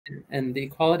And the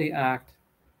Equality Act,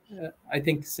 I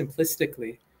think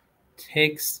simplistically,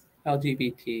 takes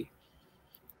LGBT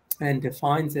and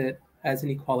defines it as an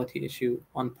equality issue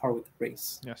on par with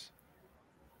race. Yes.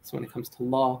 So when it comes to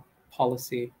law,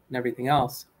 policy, and everything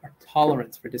else, our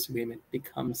tolerance for disagreement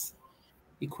becomes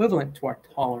equivalent to our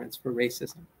tolerance for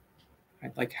racism.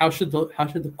 Right? Like how should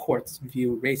the courts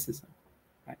view racism?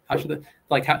 Right? How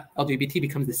LGBT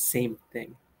becomes the same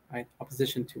thing? Right?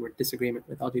 Opposition to or disagreement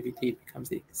with LGBT becomes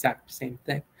the exact same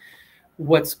thing.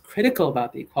 What's critical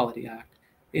about the Equality Act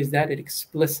is that it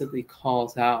explicitly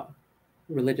calls out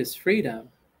religious freedom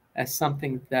as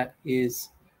something that is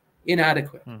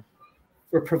inadequate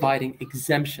for providing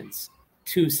exemptions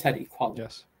to said equality.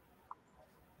 Yes.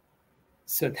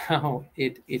 So now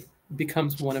it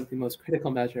becomes one of the most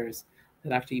critical measures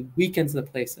that actually weakens the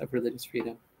place of religious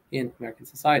freedom in American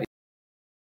society.